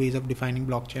 simple ways of defining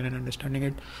blockchain and understanding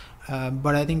it.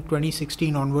 But I think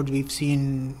 2016 onwards, we've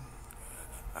seen,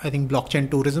 I think, blockchain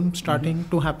tourism starting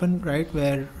to happen, right?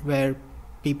 Where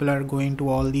people are going to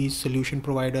all these solution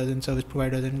providers and service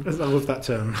providers. And I love that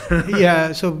term.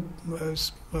 So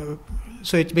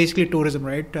it's basically tourism,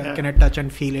 right? Can I touch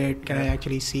and feel it? Can I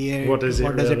actually see it? What does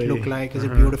it look like? Is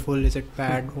it beautiful? Is it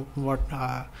bad?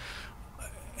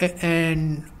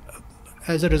 And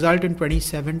as a result, in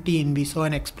 2017, we saw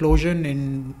an explosion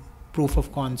in proof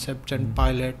of concepts and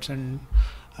pilots, and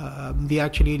we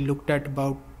actually looked at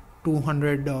about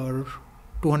 200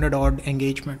 odd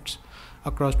engagements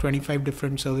across 25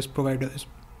 different service providers,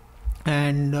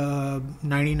 and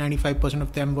 90-95%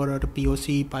 of them were at a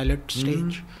POC pilot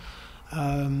stage.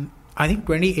 I think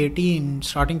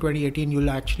starting 2018,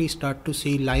 you'll actually start to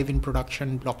see live in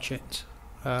production blockchains.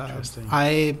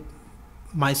 I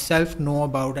myself know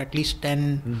about at least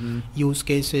 10 use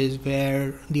cases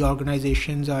where the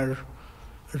organizations are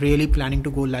really planning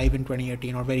to go live in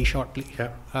 2018 or very shortly.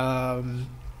 And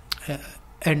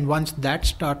once that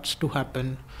starts to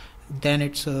happen, then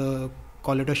it's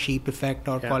call it a sheep effect,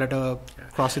 or call it a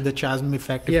crossing the chasm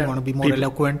effect, if you want to be more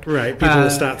eloquent. Right, people will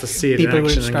start to see it in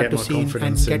action and get more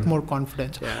confidence. Get more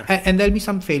confidence. And there'll be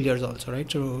some failures also, right?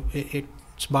 So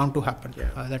it's bound to happen,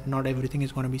 that not everything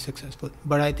is going to be successful.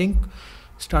 But I think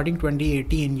starting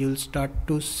 2018, you'll start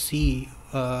to see,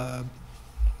 I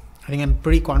think I'm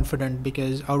pretty confident,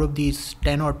 because out of these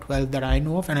 10 or 12 that I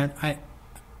know of, and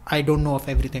I don't know of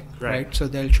everything, right? So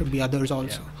there should be others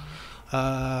also.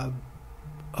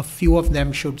 A few of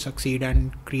them should succeed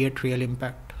and create real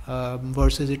impact,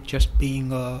 versus it just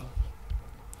being a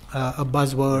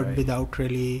buzzword without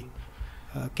really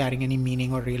carrying any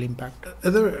meaning or real impact.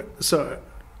 So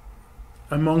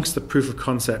amongst the proof of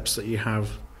concepts that you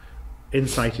have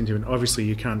insight into, and obviously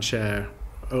you can't share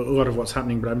a lot of what's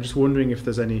happening, but I'm just wondering if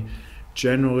there's any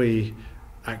generally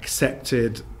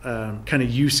accepted kind of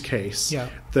use case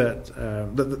that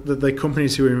the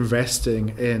companies who are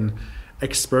investing in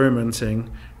experimenting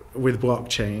with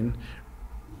blockchain,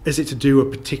 is it to do a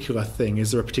particular thing?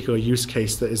 Is there a particular use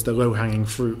case that is the low-hanging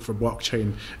fruit for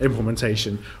blockchain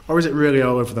implementation, or is it really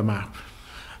all over the map?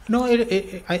 No,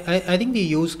 I think the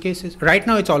use cases right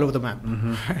now, it's all over the map.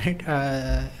 Right?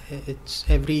 It's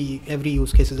every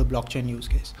use case is a blockchain use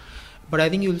case, but I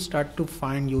think you'll start to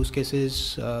find use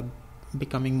cases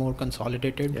becoming more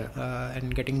consolidated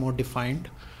and getting more defined.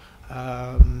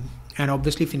 And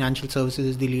obviously, financial services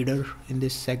is the leader in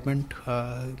this segment,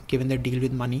 given their deal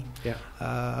with money.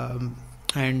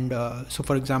 And so,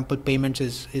 for example, payments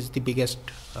is the biggest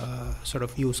sort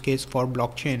of use case for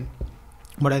blockchain.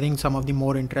 But I think some of the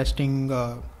more interesting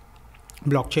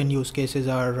blockchain use cases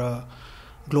are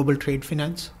global trade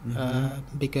finance,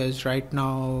 because right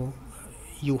now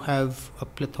you have a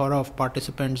plethora of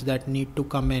participants that need to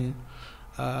come in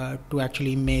to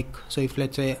actually make. So if,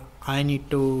 let's say, I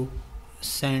need to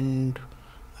send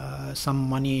some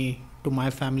money to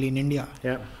my family in India,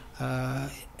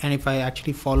 and if I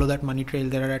actually follow that money trail,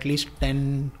 there are at least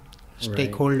 10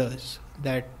 stakeholders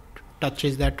that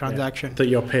touches that transaction. That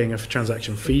you're paying a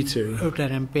transaction fee to.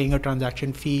 That I'm paying a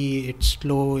transaction fee. It's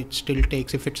slow. It still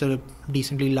takes, if it's a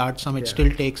decently large sum, it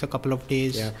still takes a couple of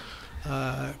days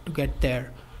to get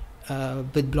there.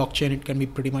 With blockchain, it can be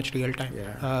pretty much real time,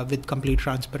 with complete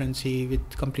transparency,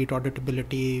 with complete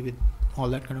auditability, with all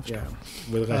that kind of stuff.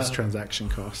 With less transaction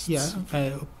costs.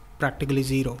 Practically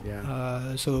zero.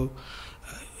 So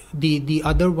the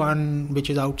other one, which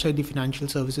is outside the financial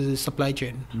services, is supply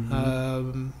chain.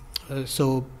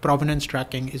 So provenance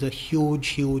tracking is a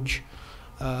huge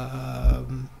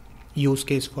use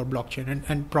case for blockchain,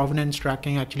 and provenance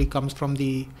tracking actually comes from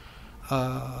the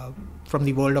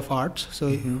world of arts.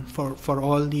 So for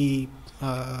all the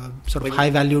sort of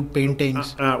high valued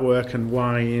paintings, artwork and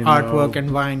wine,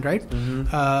 right?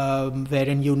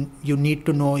 Wherein you need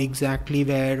to know exactly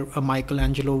where a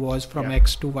Michelangelo was from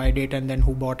X to Y date, and then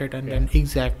who bought it, and then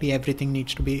exactly everything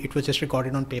needs to be, it was just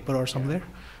recorded on paper or somewhere,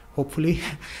 hopefully,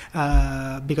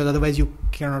 because otherwise you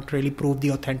cannot really prove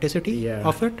the authenticity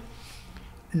of it.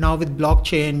 Now with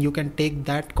blockchain, you can take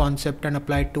that concept and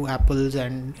apply it to apples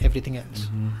and everything else,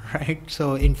 right?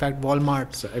 So in fact,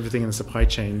 Walmart. So everything in the supply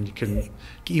chain,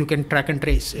 you can track and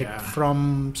trace it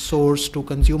from source to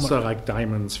consumer. So like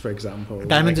diamonds, for example.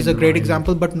 Diamonds is a great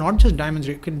example, but not just diamonds.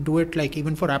 You can do it like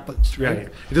even for apples, right?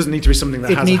 It doesn't need to be something that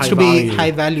has high value. It needs to be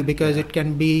high value because it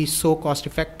can be so cost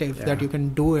effective that you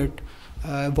can do it.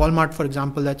 Walmart, for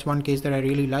example, that's one case that I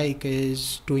really like,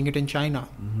 is doing it in China.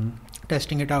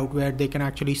 Testing it out where they can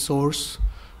actually source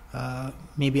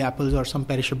maybe apples or some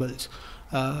perishables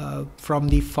from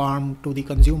the farm to the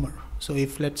consumer. So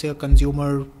if, let's say, a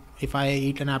consumer, if I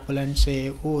eat an apple and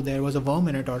say, oh, there was a worm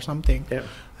in it or something,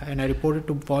 and I report it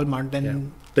to Walmart,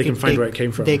 then they can find where it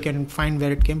came from. They can find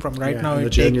where it came from. Right now, and the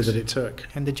journey that it took.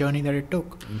 And the journey that it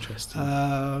took.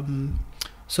 Interesting.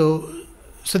 So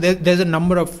there's a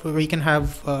number of, we can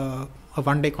have a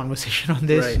one-day conversation on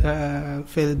this,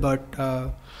 Phil, but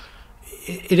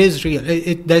it is real.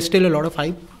 There's still a lot of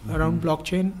hype around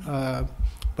blockchain,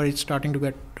 but it's starting to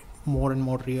get more and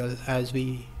more real as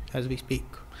we speak.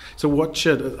 So what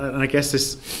should, and I guess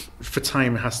this for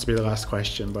time has to be the last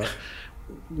question, but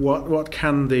what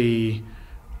can the,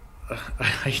 I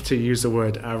hate to use the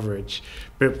word average,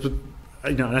 but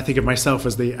and I think of myself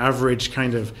as the average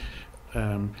kind of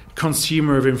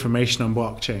consumer of information on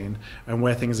blockchain and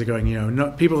where things are going.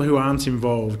 Not people who aren't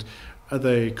involved at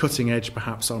the cutting edge,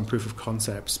 perhaps on proof of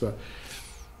concepts, but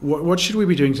what should we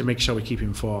be doing to make sure we keep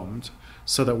informed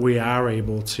so that we are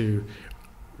able to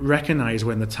recognize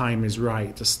when the time is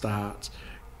right to start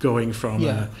going from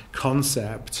a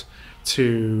concept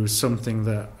to something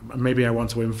that maybe I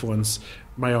want to influence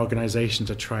my organization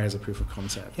to try as a proof of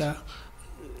concept?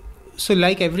 So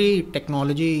like every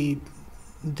technology,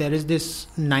 there is this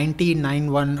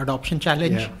 90-9-1 adoption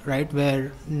challenge, right?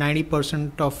 Where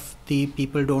 90% of the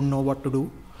people don't know what to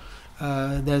do.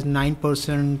 There's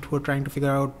 9% who are trying to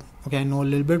figure out, okay, I know a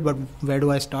little bit, but where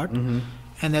do I start?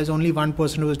 And there's only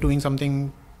 1% who is doing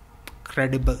something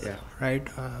credible, right?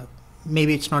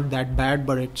 Maybe it's not that bad,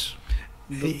 but it's,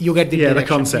 you get the direction, the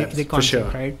concept, for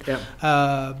sure, right?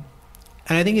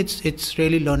 And I think it's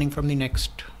really learning from the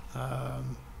next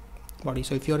body.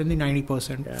 So if you're in the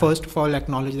 90%, first of all,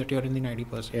 acknowledge that you're in the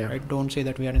 90%, right? Don't say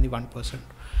that we are in the 1%,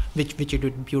 which you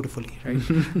did beautifully, right?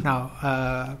 Now,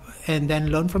 and then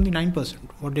learn from the 9%.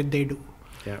 What did they do?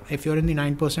 If you're in the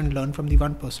 9%, learn from the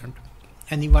 1%.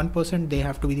 And the 1%, they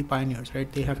have to be the pioneers,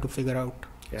 right? They have to figure out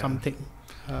something.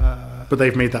 But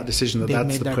they've made that decision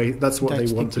that's what they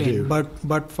want to do.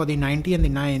 But for the 90 and the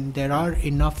 9, there are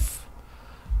enough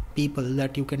people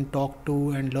that you can talk to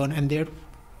and learn, and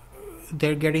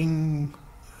they're getting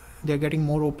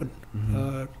more open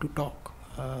to talk,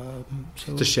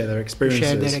 so to share their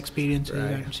experiences,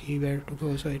 and see where to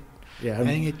go. So I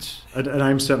think it's, and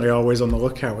I'm certainly always on the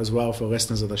lookout as well for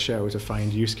listeners of the show to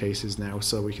find use cases now,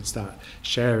 so we can start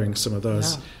sharing some of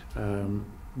those,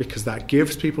 because that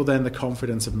gives people then the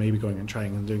confidence of maybe going and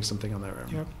trying and doing something on their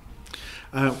own.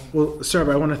 Well, Saurabh,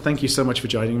 I want to thank you so much for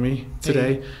joining me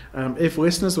today. If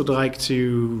listeners would like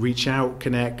to reach out,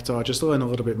 connect, or just learn a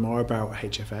little bit more about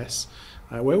HfS,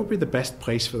 where would be the best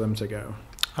place for them to go?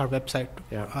 Our website.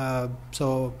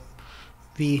 So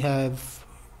we have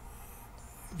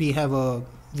a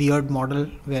weird model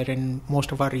wherein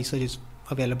most of our research is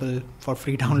available for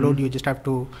free download. You just have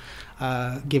to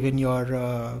give in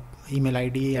your email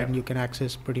ID and you can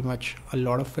access pretty much a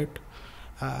lot of it.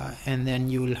 And then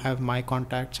you will have my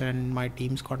contacts and my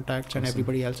team's contacts and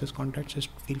everybody else's contacts. Just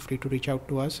feel free to reach out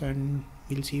to us and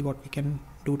we'll see what we can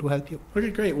do to help you. Okay,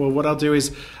 great. Well, what I'll do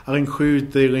is I'll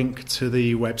include the link to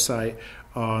the website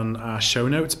on our show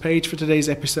notes page for today's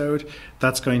episode.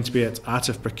 That's going to be at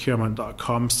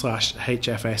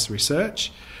artofprocurement.com/HfS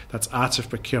Research. That's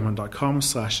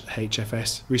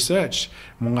artofprocurement.com/HfS Research.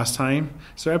 One last time,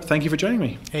 Saurabh, thank you for joining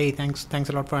me. Hey, thanks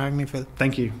a lot for having me, Phil.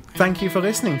 Thank you. Thank you for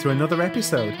listening to another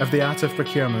episode of The Art of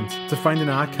Procurement. To find an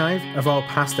archive of all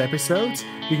past episodes,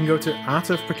 you can go to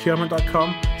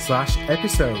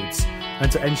artofprocurement.com/episodes.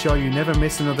 And to ensure you never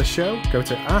miss another show, go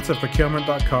to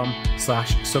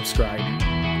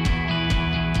artofprocurement.com/subscribe.